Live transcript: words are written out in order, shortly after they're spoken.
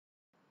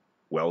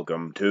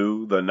Welcome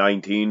to the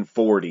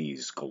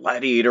 1940s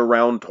Gladiator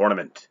Round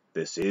Tournament.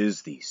 This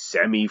is the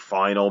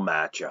semi-final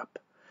matchup.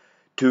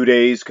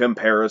 Today's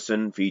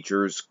comparison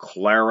features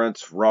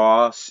Clarence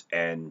Ross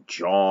and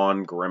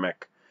John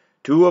Grimek,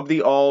 two of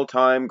the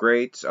all-time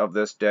greats of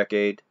this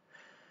decade.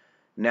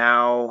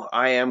 Now,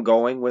 I am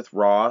going with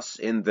Ross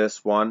in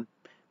this one.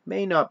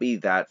 May not be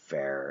that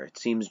fair. It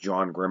seems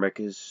John Grimek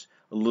is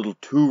a little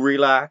too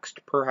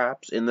relaxed,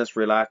 perhaps, in this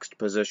relaxed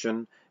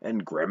position.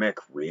 And Grimek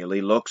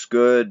really looks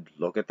good.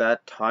 Look at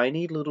that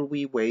tiny little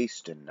wee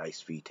waist and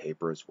nice V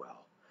taper as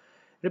well.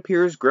 It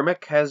appears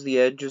Grimek has the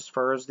edge as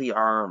far as the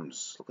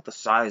arms. Look at the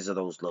size of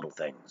those little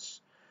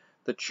things.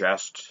 The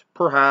chest,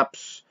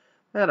 perhaps,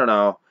 I don't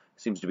know,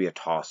 seems to be a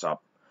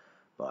toss-up.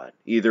 But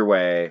either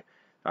way,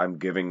 I'm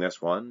giving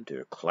this one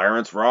to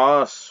Clarence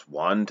Ross,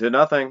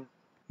 1-0.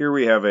 Here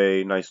we have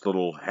a nice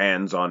little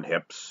hands on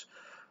hips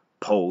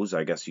pose,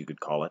 I guess you could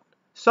call it.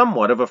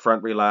 Somewhat of a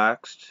front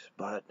relaxed,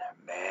 but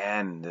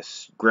man,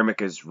 this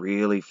Grimek is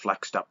really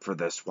flexed up for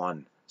this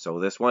one. So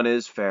this one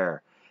is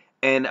fair.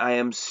 And I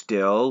am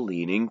still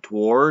leaning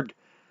toward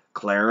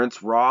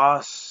Clarence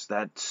Ross,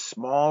 that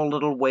small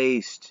little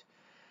waist.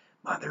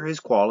 There is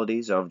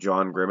qualities of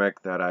John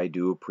Grimek that I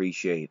do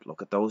appreciate.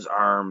 Look at those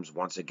arms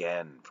once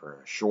again. For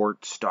a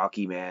short,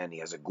 stocky man, he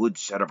has a good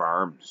set of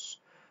arms.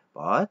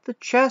 But the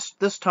chest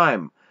this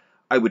time,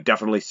 I would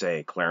definitely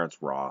say Clarence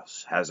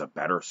Ross has a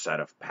better set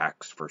of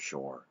pecs for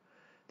sure.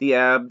 The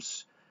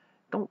abs,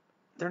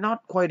 they're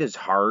not quite as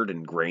hard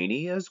and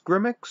grainy as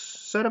Grimek's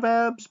set of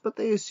abs, but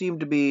they seem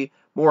to be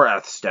more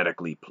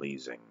aesthetically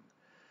pleasing.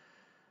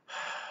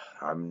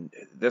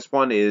 This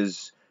one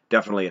is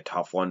definitely a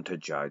tough one to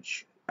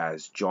judge,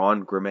 as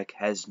John Grimek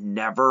has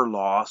never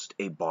lost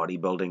a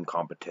bodybuilding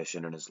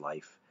competition in his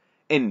life,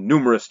 and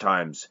numerous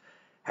times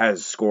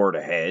has scored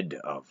ahead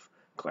of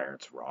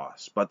Clarence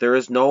Ross. But there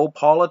is no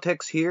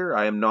politics here.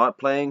 I am not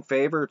playing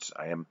favorites.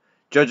 I am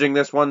judging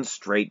this one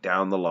straight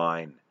down the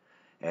line.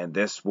 And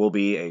this will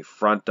be a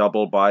front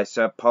double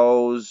bicep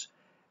pose,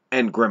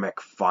 and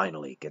Grimek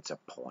finally gets a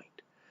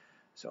point.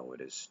 So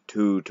it is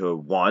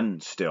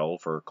 2-1 still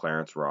for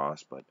Clarence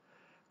Ross, but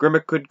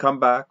Grimek could come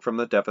back from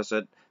the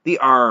deficit. The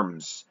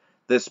arms.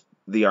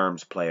 The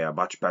arms play a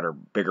much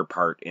bigger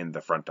part in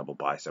the front double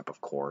bicep, of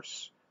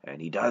course.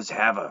 And he does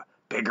have a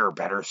bigger,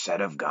 better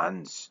set of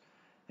guns.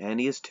 And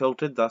he is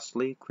tilted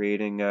thusly,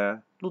 creating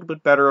a little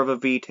bit better of a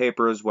V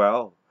taper as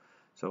well.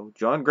 So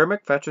John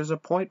Grimek fetches a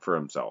point for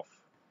himself.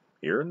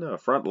 Here in the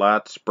front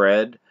lat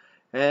spread,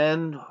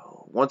 and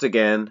once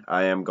again,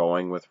 I am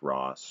going with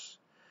Ross.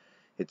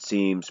 It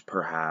seems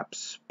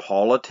perhaps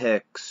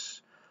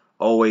politics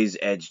always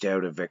edged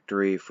out a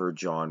victory for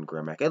John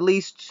Grimek, at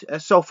least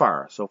so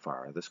far.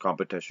 This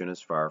competition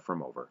is far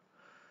from over.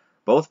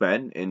 Both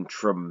men in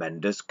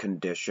tremendous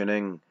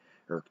condition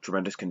for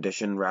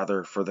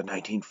the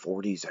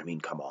 1940s. I mean,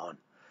 come on.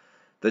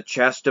 The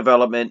chest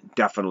development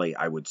definitely,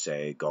 I would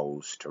say,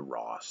 goes to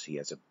Ross. He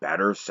has a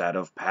better set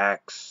of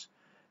pecs.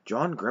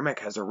 John Grimek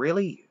has a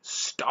really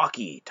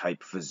stocky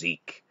type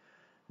physique.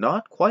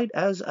 Not quite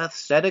as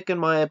aesthetic, in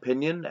my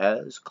opinion,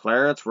 as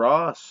Clarence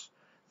Ross.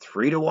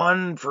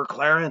 3-1 for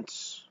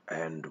Clarence.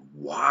 And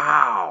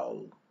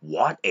wow,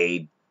 what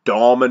a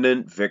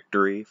dominant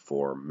victory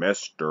for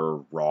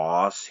Mr.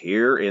 Ross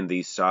here in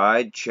the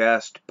side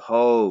chest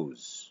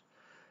pose.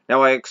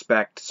 Now I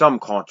expect some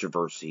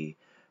controversy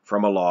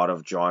from a lot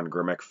of John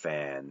Grimek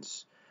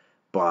fans,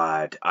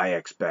 but I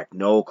expect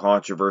no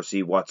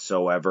controversy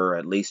whatsoever,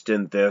 at least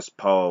in this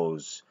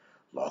pose.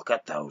 Look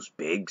at those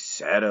big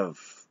set of,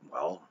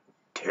 well,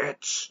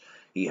 tits.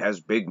 He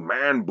has big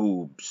man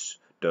boobs,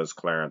 does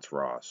Clarence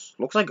Ross.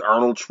 Looks like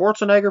Arnold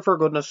Schwarzenegger, for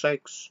goodness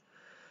sakes.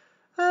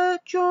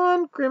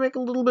 John Grimek a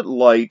little bit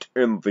light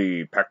in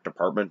the pec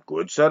department.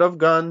 Good set of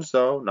guns,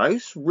 though.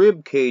 Nice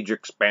rib cage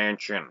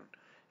expansion.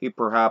 He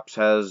perhaps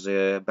has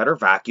a better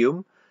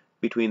vacuum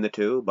between the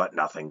two, but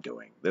nothing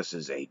doing. This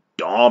is a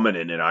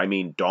dominant, and I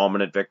mean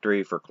dominant,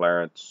 victory for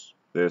Clarence.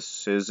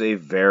 This is a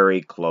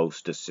very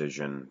close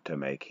decision to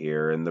make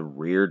here in the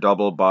rear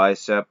double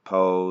bicep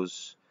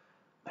pose.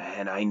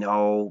 And I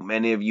know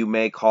many of you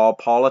may call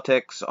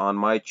politics on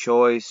my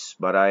choice,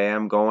 but I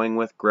am going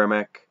with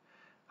Grimek.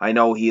 I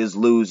know he is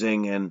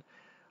losing, and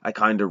I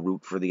kind of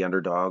root for the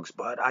underdogs,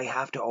 but I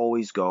have to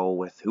always go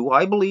with who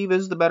I believe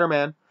is the better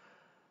man.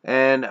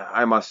 And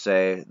I must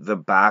say, the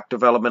back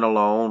development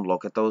alone,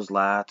 look at those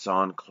lats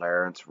on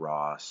Clarence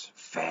Ross.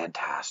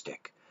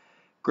 Fantastic.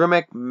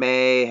 Grimek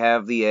may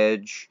have the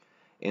edge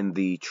in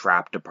the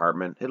trap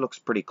department. It looks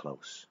pretty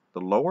close.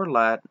 The lower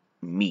lat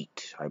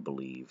meet, I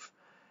believe.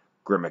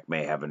 Grimek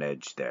may have an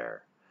edge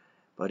there.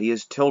 But he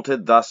is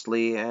tilted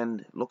thusly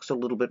and looks a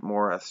little bit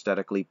more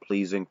aesthetically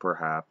pleasing,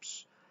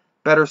 perhaps.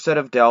 Better set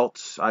of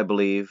delts, I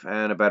believe,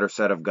 and a better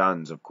set of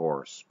guns, of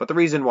course. But the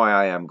reason why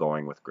I am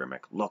going with Grimek,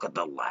 look at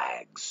the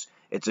legs.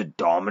 It's a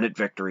dominant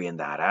victory in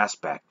that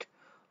aspect.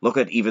 Look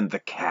at even the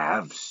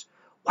calves.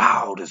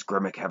 Wow, does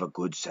Grimek have a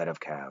good set of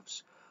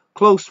calves.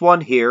 Close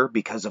one here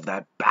because of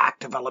that back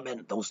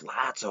development, those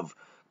lats of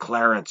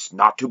Clarence,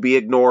 not to be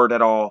ignored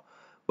at all.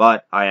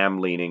 But I am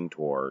leaning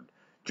toward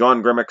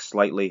John Grimek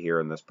slightly here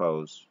in this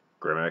pose.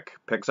 Grimek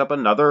picks up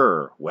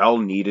another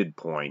well-needed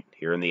point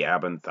here in the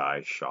ab and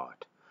thigh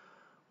shot.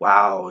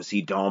 Wow, is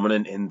he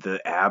dominant in the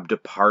ab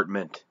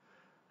department.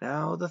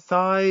 Now, the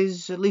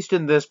thighs, at least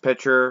in this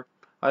picture,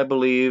 I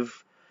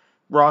believe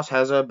Ross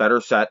has a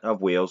better set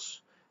of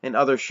wheels. In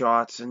other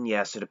shots, and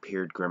yes, it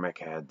appeared Grimek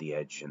had the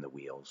edge in the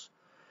wheels.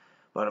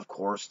 But of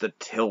course, the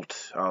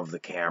tilt of the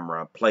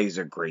camera plays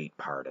a great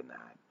part in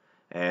that.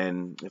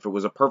 And if it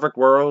was a perfect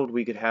world,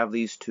 we could have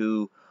these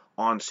two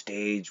on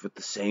stage with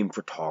the same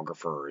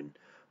photographer and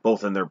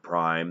both in their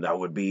prime. That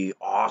would be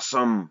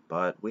awesome.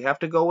 But we have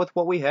to go with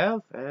what we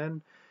have.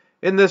 And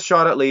in this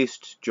shot, at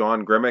least,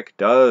 John Grimek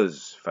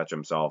does fetch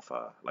himself,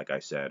 like I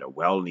said, a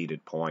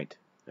well-needed point.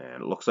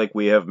 And it looks like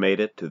we have made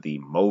it to the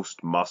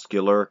most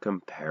muscular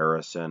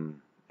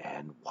comparison.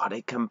 And what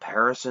a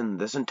comparison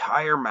this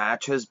entire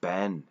match has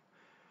been.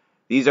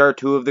 These are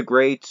two of the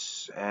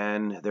greats,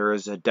 and there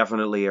is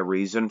definitely a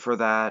reason for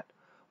that.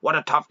 What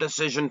a tough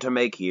decision to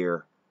make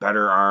here.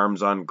 Better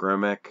arms on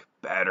Grimek,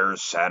 better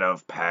set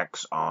of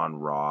pecs on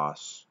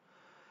Ross.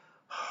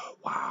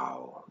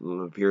 Wow,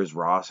 it appears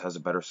Ross has a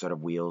better set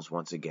of wheels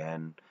once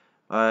again.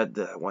 I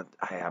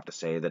have to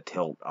say, the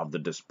tilt of the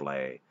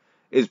display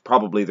is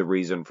probably the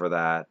reason for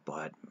that,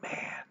 but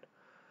man,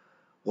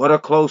 what a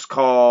close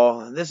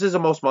call. This is the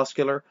most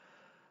muscular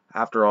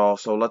after all,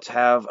 so let's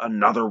have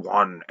another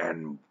one,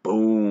 and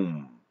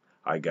boom.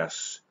 I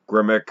guess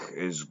Grimek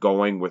is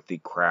going with the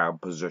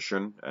crab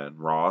position, and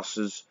Ross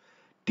is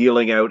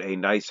dealing out a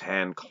nice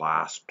hand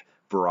clasped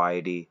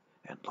variety.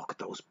 And look at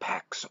those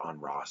pecs on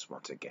Ross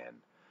once again.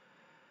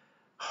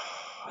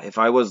 If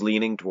I was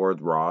leaning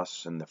toward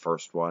Ross in the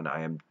first one,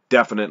 I am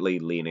definitely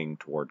leaning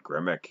toward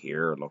Grimek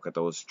here. Look at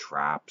those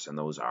traps and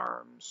those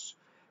arms.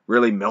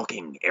 Really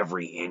milking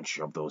every inch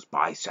of those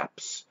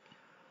biceps.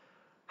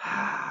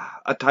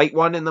 A tight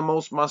one in the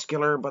most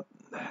muscular, but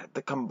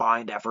the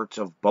combined efforts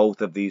of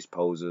both of these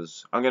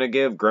poses, I'm going to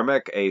give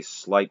Grimek a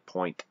slight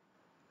point.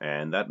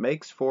 And that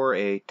makes for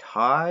a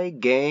tie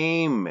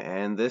game.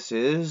 And this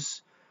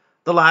is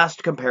the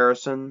last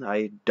comparison.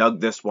 I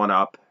dug this one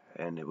up,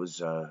 and it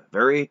was a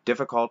very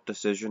difficult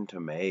decision to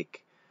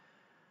make.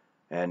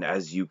 And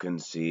as you can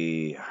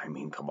see, I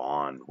mean, come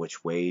on,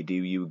 which way do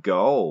you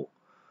go?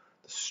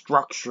 The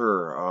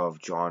structure of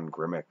John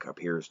Grimek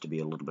appears to be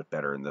a little bit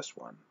better in this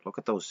one. Look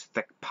at those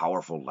thick,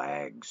 powerful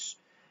legs.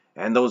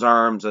 And those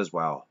arms as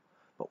well.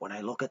 But when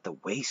I look at the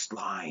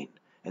waistline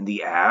and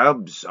the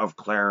abs of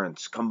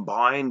Clarence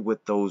combined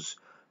with those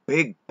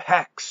big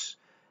pecs,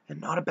 and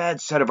not a bad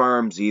set of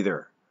arms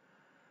either.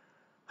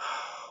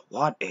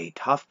 What a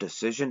tough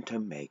decision to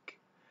make.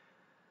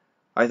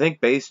 I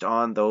think based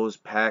on those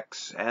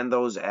pecs and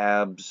those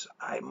abs,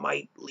 I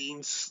might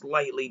lean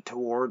slightly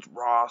towards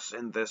Ross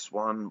in this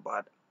one,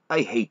 but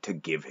I hate to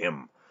give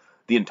him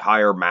the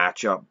entire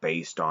matchup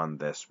based on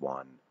this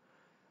one.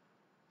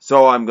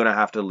 So I'm going to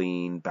have to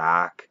lean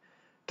back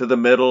to the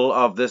middle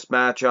of this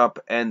matchup,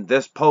 and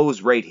this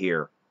pose right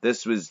here.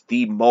 This was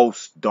the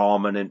most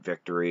dominant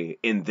victory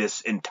in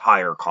this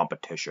entire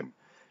competition.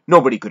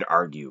 Nobody could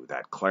argue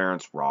that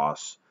Clarence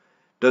Ross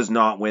does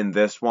not win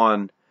this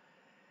one.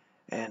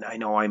 And I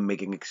know I'm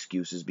making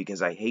excuses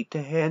because I hate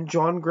to hand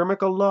John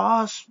Grimek a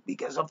loss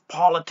because of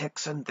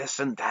politics and this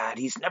and that.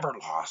 He's never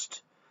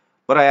lost.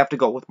 But I have to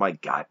go with my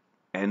gut.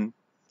 And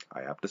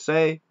I have to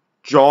say,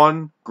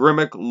 John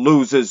Grimek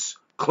loses.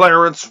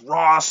 Clarence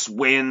Ross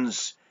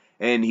wins.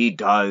 And he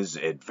does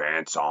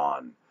advance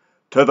on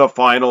to the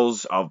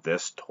finals of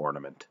this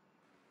tournament.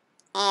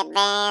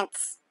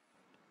 Advance.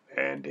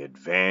 And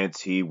advance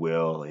he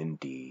will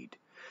indeed.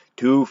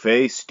 To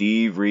face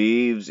Steve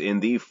Reeves in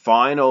the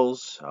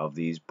finals of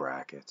these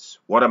brackets.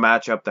 What a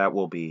matchup that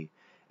will be.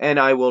 And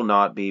I will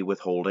not be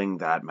withholding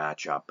that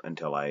matchup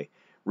until I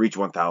reach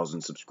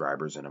 1,000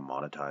 subscribers and am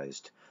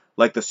monetized.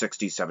 Like the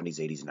 60s, 70s,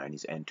 80s,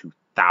 90s, and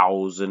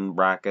 2,000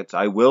 brackets.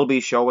 I will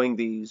be showing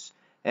these,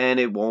 and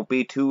it won't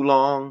be too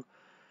long.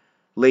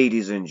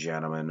 Ladies and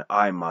gentlemen,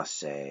 I must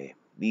say,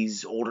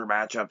 these older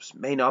matchups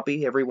may not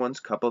be everyone's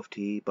cup of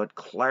tea, but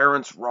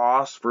Clarence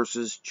Ross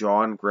versus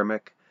John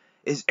Grimek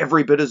is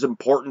every bit as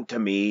important to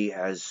me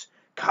as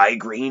Kai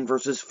Green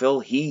versus Phil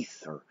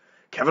Heath or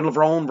Kevin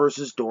Levrone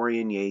versus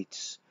Dorian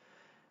Yates.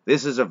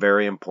 This is a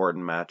very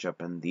important matchup,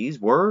 and these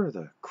were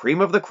the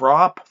cream of the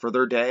crop for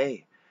their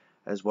day,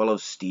 as well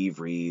as Steve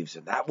Reeves,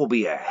 and that will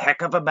be a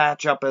heck of a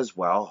matchup as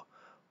well.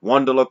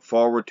 One to look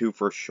forward to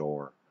for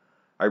sure.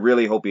 I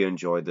really hope you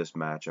enjoyed this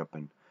matchup,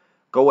 and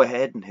go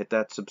ahead and hit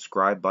that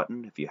subscribe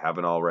button if you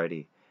haven't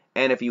already.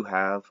 And if you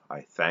have,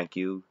 I thank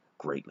you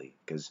greatly,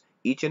 because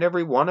each and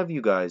every one of you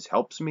guys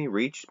helps me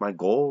reach my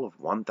goal of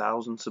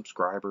 1,000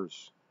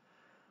 subscribers.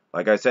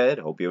 Like I said,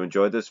 hope you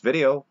enjoyed this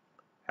video.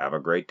 Have a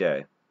great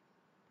day.